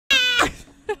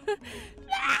No!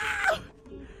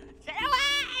 Get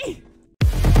away!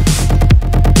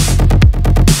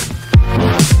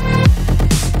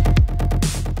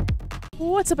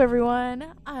 What's up,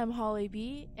 everyone? I'm Holly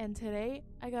B, and today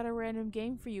I got a random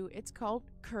game for you. It's called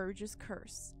Courageous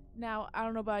Curse. Now, I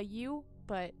don't know about you,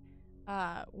 but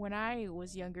when I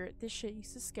was younger, this shit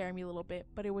used to scare me a little bit,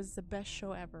 but it was the best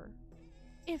show ever.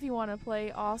 If you want to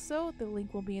play also, the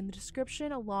link will be in the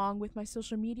description along with my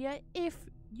social media if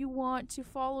you want to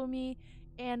follow me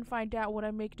and find out when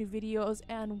I make new videos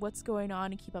and what's going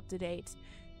on and keep up to date.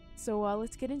 So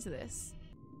let's get into this.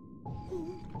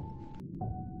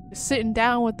 Just sitting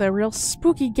down with a real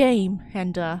spooky game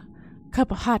and a cup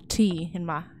of hot tea in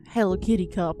my Hello Kitty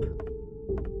cup.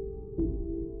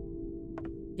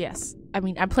 Yes, I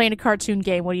mean, I'm playing a cartoon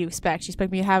game. What do you expect? You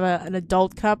expect me to have an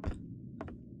adult cup?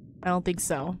 I don't think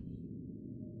so.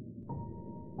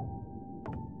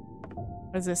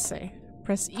 What does this say?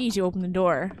 Press E to open the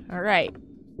door. Alright.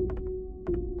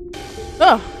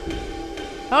 Oh!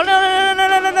 Oh no, no, no, no,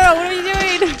 no, no, no! What are you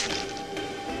doing?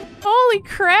 Holy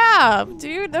crap!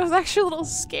 Dude, that was actually a little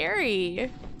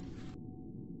scary.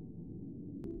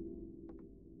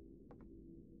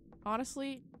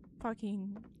 Honestly,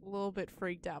 fucking a little bit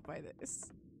freaked out by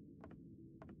this.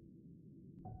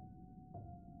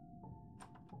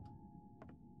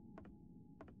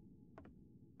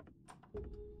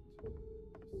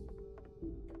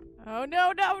 Oh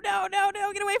no, no, no, no,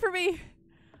 no, get away from me!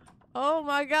 Oh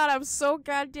my god, I'm so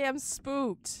goddamn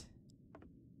spooked.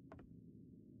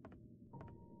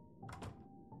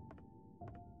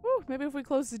 Whew, maybe if we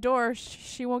close the door,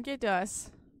 she won't get to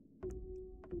us.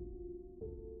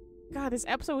 God, this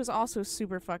episode was also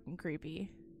super fucking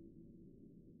creepy.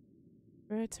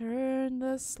 Return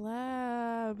the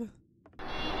slab.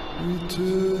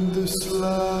 Return the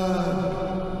slab.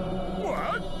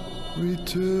 What?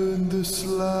 Return the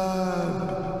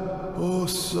slab, or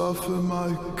suffer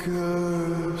my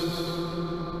curse.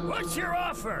 What's your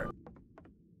offer?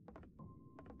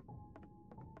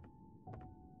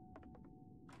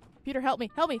 Peter, help me,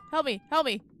 help me, help me, help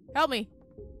me, help me.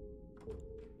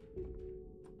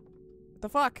 What the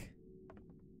fuck?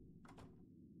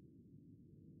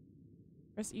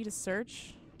 Press E to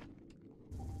search.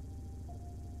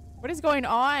 What is going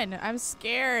on? I'm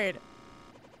scared.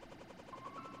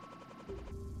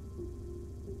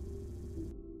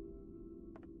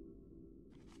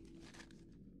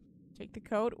 Take the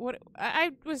code. What?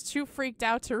 I was too freaked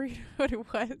out to read what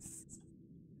it was.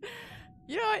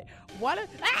 You know what? What?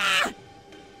 Ah!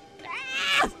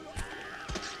 Ah!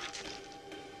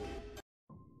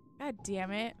 God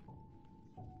damn it.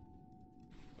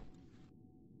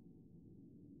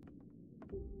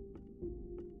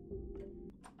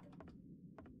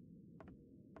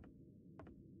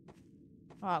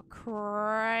 Oh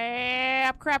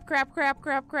crap! Crap! Crap! Crap!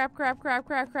 Crap! Crap! Crap! Crap!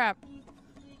 Crap! Crap!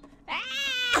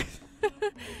 Ah!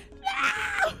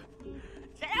 No!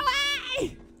 Get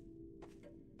away!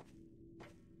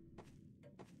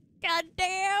 God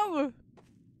damn!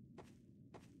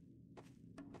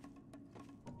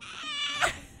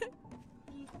 Ah!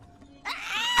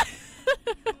 Ah!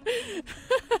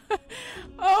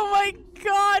 Oh my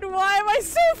god, why am I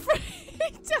so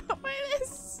freaked out by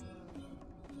this?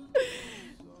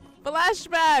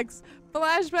 Flashbacks!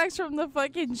 Flashbacks from the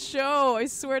fucking show, I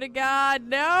swear to god.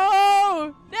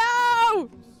 No! No!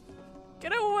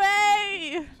 Get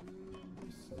away!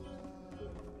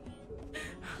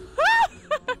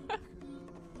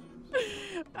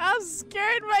 I'm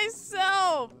scared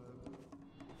myself!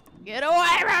 Get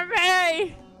away from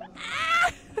me!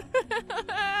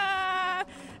 Ah!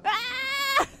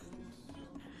 Ah!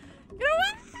 Get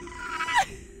away!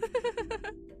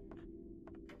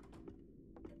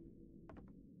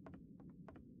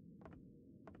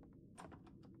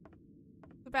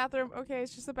 The bathroom. Okay,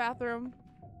 it's just the bathroom.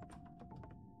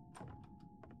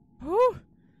 Whew.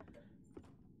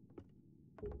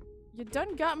 You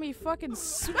done got me fucking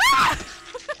ah!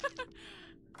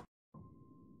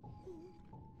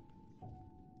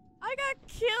 I got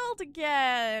killed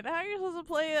again! How are you supposed to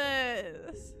play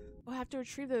this? We'll have to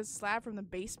retrieve the slab from the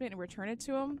basement and return it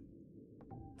to him.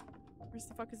 Where's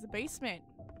the fuck is the basement?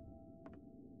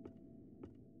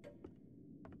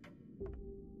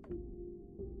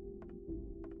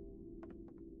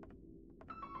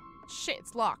 Shit,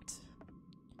 it's locked.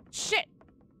 Shit!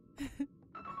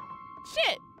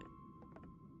 Shit!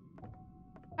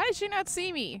 How did she not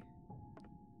see me?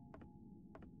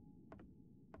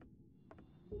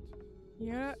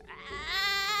 Yeah.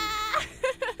 Ah!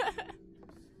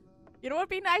 You know what would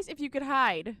be nice if you could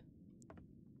hide?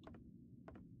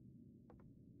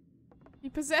 You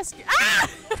possess. Ah!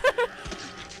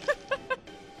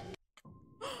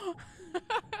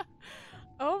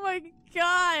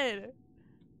 god!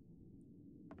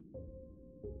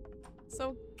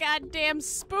 So goddamn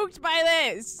spooked by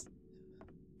this!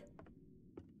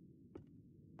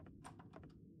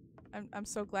 I'm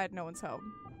so glad no one's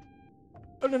home.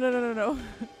 Oh no no no no no.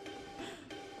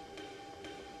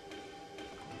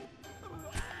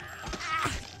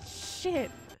 Ah, shit.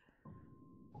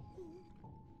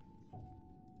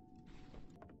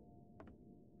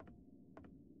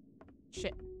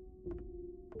 Shit.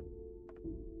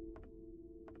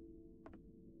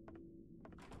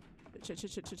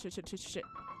 Shit.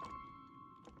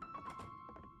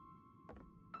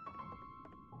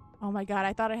 Oh my god,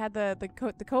 I thought I had the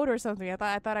code or something. I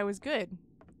thought I was good.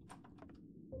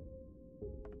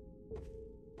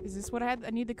 Is this what I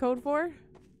need the code for?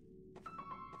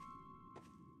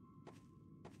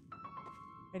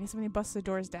 I need somebody to bust the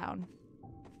doors down.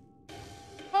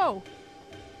 Oh!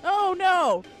 Oh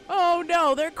no! Oh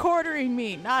no! They're quartering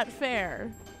me! Not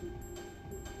fair.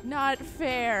 Not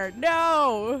fair.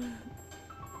 No!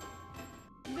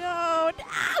 No!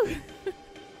 No!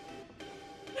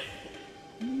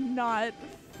 Not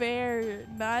fair.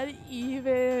 Not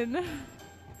even.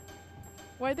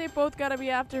 Why'd they both gotta be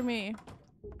after me?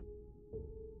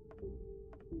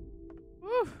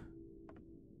 Whew.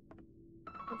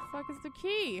 The fuck is the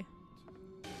key?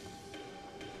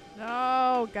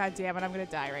 No, god damn it, I'm gonna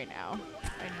die right now.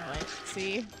 I know it.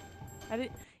 See?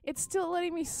 It's still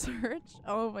letting me search.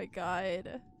 Oh my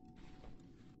god.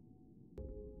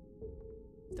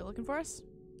 Still looking for us?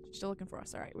 Still looking for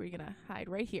us. Alright, we're gonna hide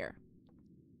right here.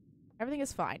 Everything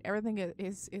is fine. Everything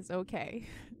is okay.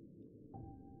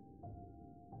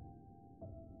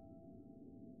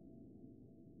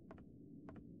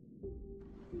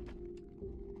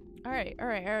 Alright.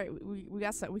 We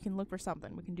got something. We can look for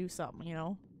something. We can do something, you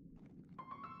know?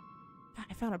 God,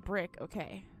 I found a brick.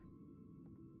 Okay.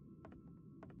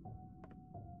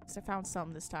 At least I found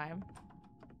something this time.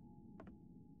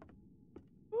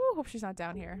 Ooh, hope she's not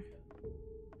down here.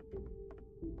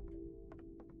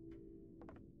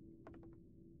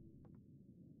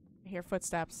 I hear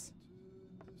footsteps.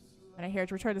 And I hear it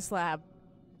to return the slab.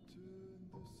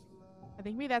 I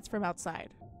think maybe that's from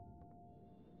outside.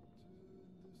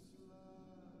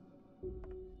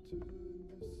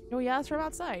 Oh yeah, it's from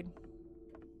outside.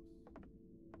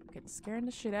 Getting scaring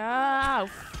the shit out.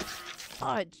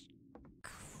 Fudge.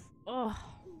 Oh.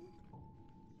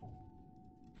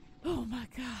 Oh my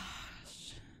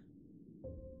gosh.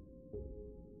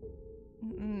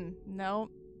 No.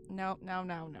 No.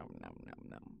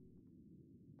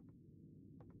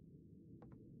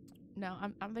 No,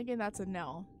 I'm thinking that's a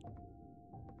no.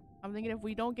 I'm thinking if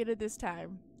we don't get it this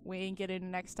time, we ain't get it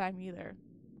next time either.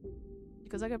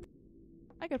 Because I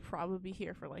could probably be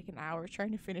here for like an hour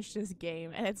trying to finish this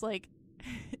game, and it's like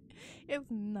it's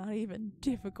not even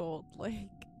difficult. Like,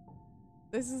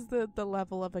 this is the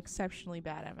level of exceptionally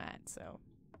bad I'm at, so.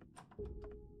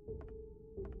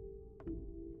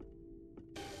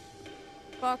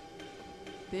 Fuck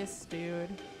this, dude.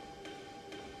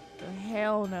 The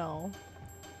hell no.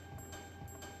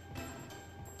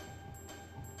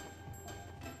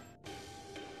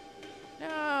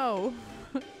 No.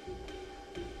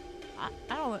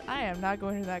 I am not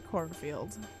going to that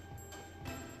cornfield.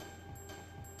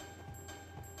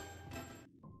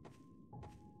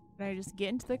 Can I just get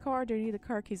into the car? Do I need the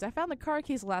car keys? I found the car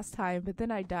keys last time, but then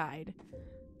I died.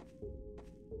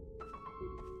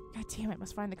 God damn it, I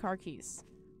must find the car keys.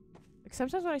 Like,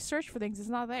 sometimes when I search for things, it's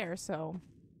not there, so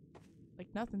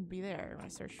like nothing be there when I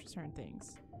search for certain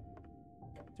things.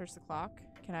 Search the clock.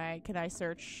 Can I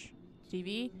search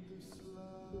TV?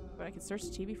 But I can search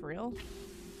the TV for real?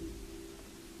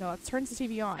 No, it turns the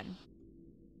TV on.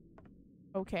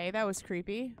 Okay, that was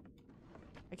creepy.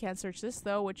 I can't search this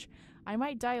though, which I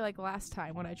might die like last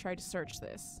time when I tried to search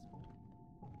this.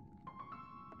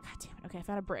 God damn it. Okay, I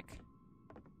found a brick.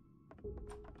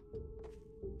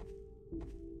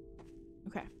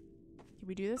 Okay. Can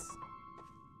we do this?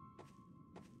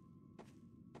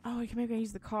 Oh, maybe I can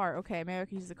use the car. Okay, maybe I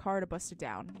can use the car to bust it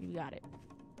down. You got it.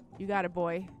 You got it,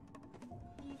 boy.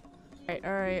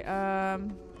 Alright,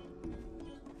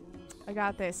 I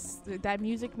got this. That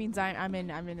music means I'm in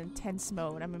intense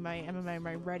mode. I'm in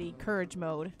my ready courage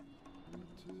mode.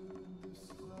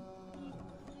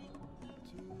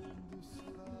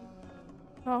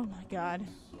 Oh my god.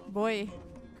 Boy,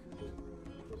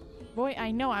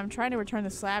 I know I'm trying to return the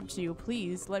slab to you.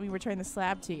 Please let me return the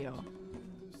slab to you.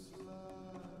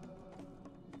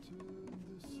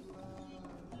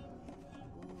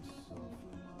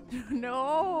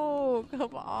 No,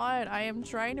 come on. I am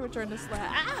trying to return the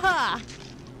slab. Ah!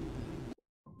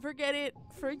 Forget it.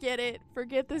 Forget it.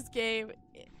 Forget this game.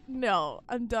 No,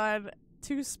 I'm done.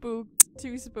 Too spooked.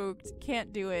 Too spooked.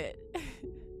 Can't do it.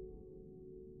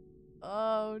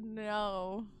 Oh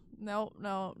no. No,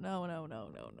 no, no, no, no,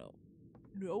 no, no.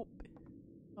 Nope.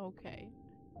 Okay.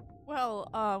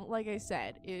 Well, like I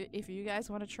said, if you guys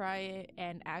want to try it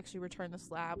and actually return the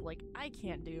slab like I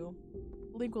can't do,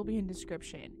 link will be in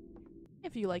description.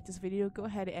 If you like this video, go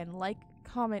ahead and like,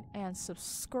 comment, and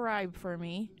subscribe for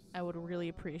me. I would really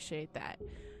appreciate that.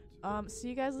 See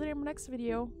you guys later in my next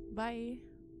video. Bye.